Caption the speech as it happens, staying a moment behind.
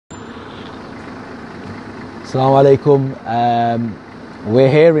Assalamu alaikum.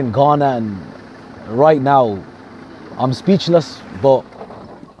 We're here in Ghana, and right now I'm speechless, but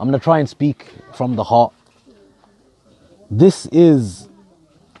I'm going to try and speak from the heart. This is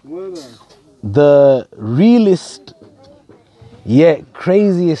the realest yet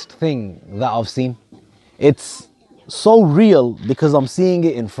craziest thing that I've seen. It's so real because I'm seeing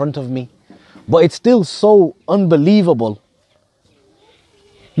it in front of me, but it's still so unbelievable.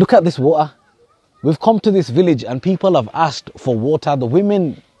 Look at this water. We've come to this village and people have asked for water. The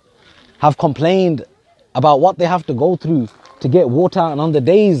women have complained about what they have to go through to get water, and on the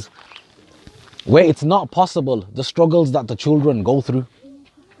days where it's not possible, the struggles that the children go through.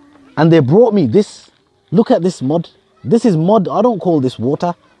 And they brought me this. Look at this mud. This is mud. I don't call this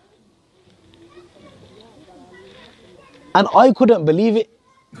water. And I couldn't believe it.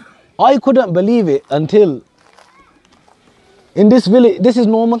 I couldn't believe it until in this village, this is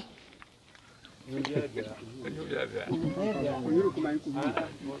normal.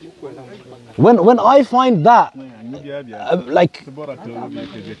 When I find that,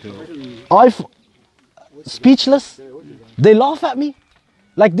 speechless. They laugh at me.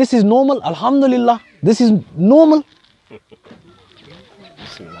 Like this is normal. Alhamdulillah. This is normal.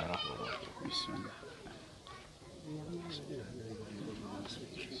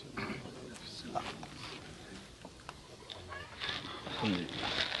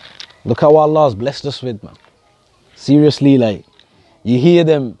 Look how Allah has blessed us with, man. Seriously, like, you hear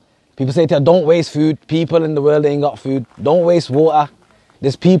them, people say to you, don't waste food. People in the world ain't got food. Don't waste water.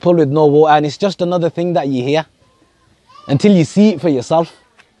 There's people with no water, and it's just another thing that you hear until you see it for yourself.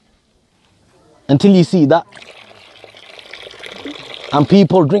 Until you see that. And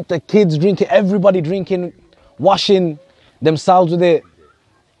people drink, the kids drink it, everybody drinking, washing themselves with it.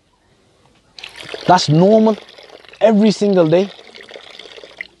 That's normal. Every single day.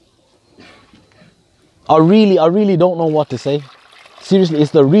 I really don't know what to say. Seriously,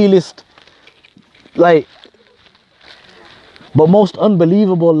 it's the realest, like, but most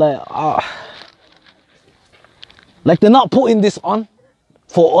unbelievable, like they're not putting this on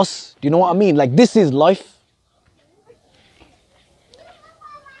for us. Do you know what I mean? Like, this is life.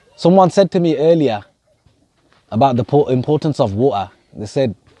 Someone said to me earlier about the importance of water. They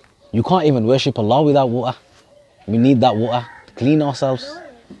said, you can't even worship Allah without water. We need that water to clean ourselves.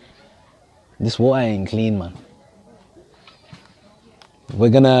 This water ain't clean, man. We're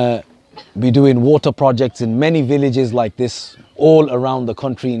gonna be doing water projects in many villages like this all around the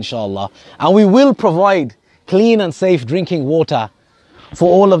country, inshallah. And we will provide clean and safe drinking water for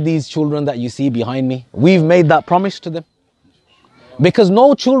all of these children that you see behind me. We've made that promise to them. Because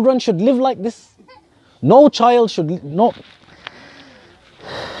no children should live like this. No child should, no.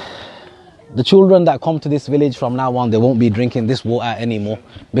 The children that come to this village from now on, they won't be drinking this water anymore,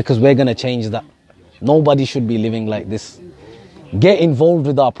 because we're going to change that. Nobody should be living like this. Get involved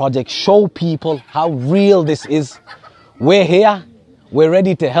with our project. Show people how real this is. We're here. We're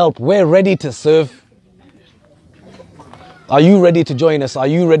ready to help. We're ready to serve. Are you ready to join us? Are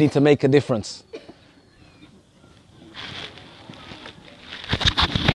you ready to make a difference?